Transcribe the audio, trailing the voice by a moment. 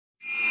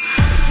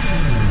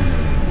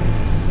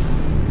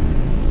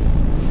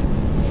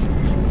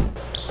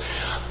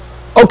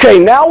Okay,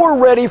 now we're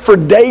ready for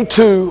day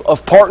 2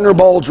 of partner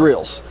ball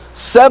drills.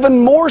 7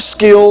 more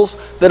skills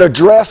that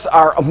address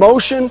our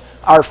motion,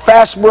 our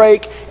fast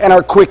break, and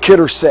our quick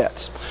hitter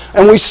sets.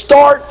 And we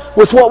start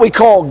with what we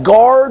call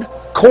guard,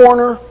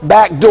 corner,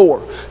 back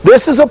door.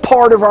 This is a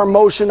part of our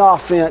motion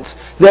offense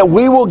that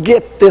we will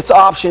get this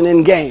option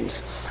in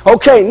games.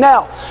 Okay,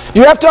 now,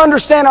 you have to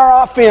understand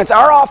our offense.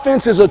 Our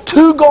offense is a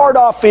 2-guard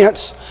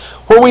offense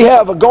where we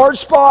have a guard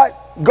spot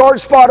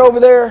over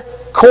there,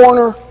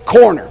 corner,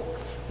 corner.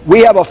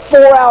 We have a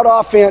 4-out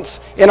offense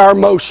in our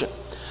motion.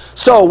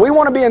 So we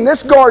want to be in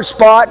this guard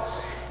spot,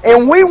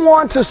 and we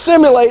want to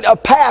simulate a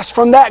pass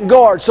from that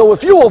guard. So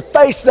if you will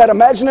face that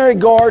imaginary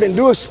guard and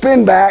do a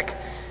spin back,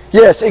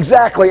 yes,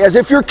 exactly, as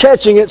if you're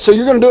catching it. So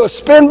you're going to do a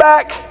spin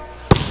back,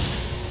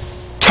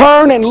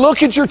 turn, and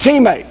look at your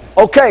teammate.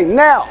 Okay,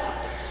 now,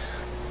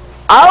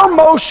 our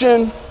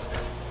motion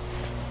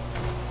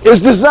is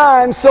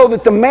designed so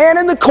that the man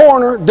in the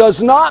corner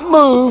does not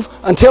move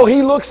until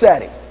he looks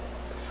at him.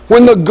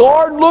 When the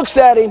guard looks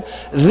at him,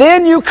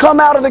 then you come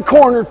out of the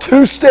corner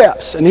 2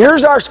 steps. And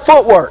here's our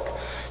footwork.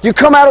 You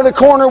come out of the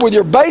corner with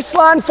your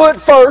baseline foot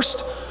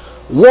first.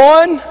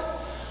 1,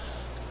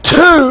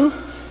 2,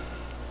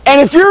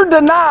 and if you're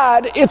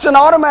denied, it's an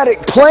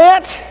automatic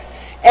plant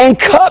and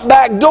cut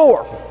back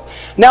door.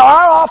 Now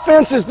our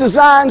offense is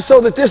designed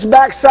so that this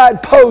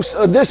backside post,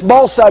 this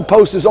ball side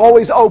post is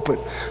always open.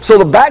 So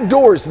the back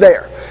door is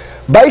there.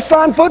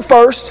 Baseline foot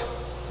first.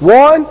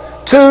 1,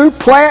 2,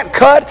 plant,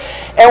 cut,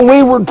 and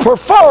we would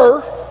prefer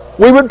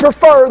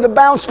the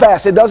bounce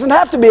pass. It doesn't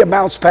have to be a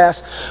bounce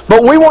pass,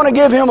 but we want to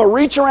give him a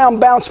reach around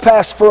bounce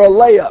pass for a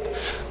layup.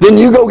 Then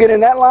you go get in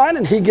that line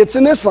and he gets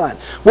in this line.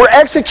 We're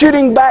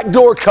executing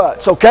backdoor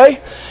cuts, okay?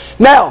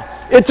 Now,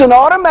 it's an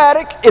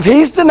automatic. If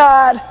he's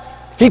denied,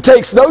 he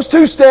takes those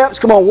 2 steps.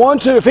 Come on, 1,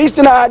 2. If he's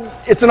denied,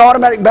 it's an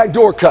automatic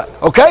backdoor cut,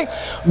 okay?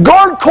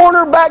 Guard,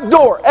 corner, back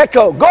door.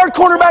 Echo. Guard,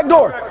 corner, back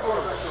door.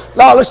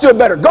 No, let's do it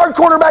better. Guard,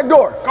 corner, back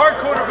door. Guard,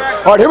 corner,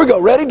 back door. All right, here we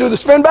go. Ready? Do the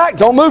spin back.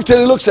 Don't move till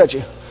he looks at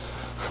you.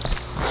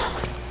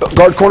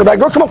 Guard, corner, back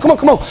door. Come on, come on,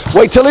 come on.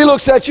 Wait till he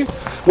looks at you.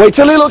 Wait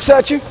till he looks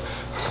at you.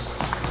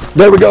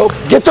 There we go.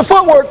 Get the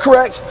footwork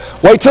correct.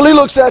 Wait till he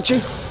looks at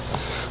you.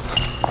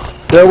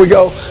 There we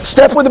go.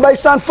 Step with the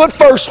baseline foot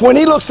first when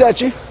he looks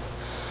at you.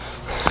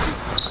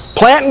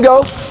 Plant and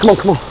go. Come on,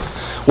 come on.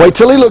 Wait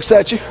till he looks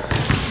at you.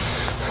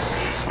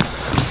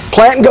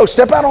 Plant and go.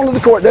 Step out onto the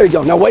court. There you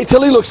go. Now wait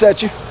till he looks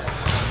at you.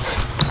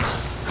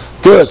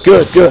 Good,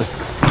 good, good.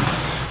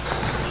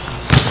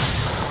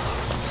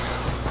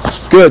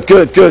 Good,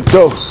 good, good,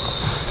 go.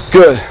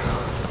 Good.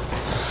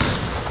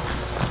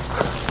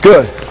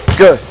 Good,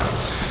 good.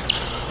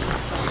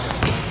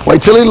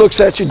 Wait till he looks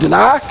at you.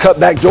 Deny, cut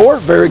back door.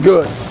 Very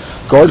good.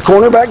 Guard,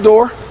 corner, back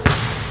door.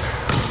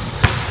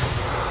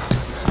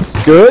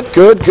 Good,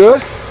 good,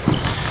 good.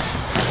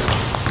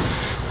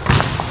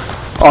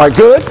 All right,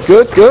 good,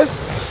 good, good.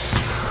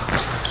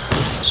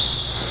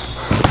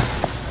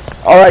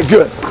 All right,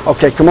 good.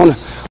 Okay, come on.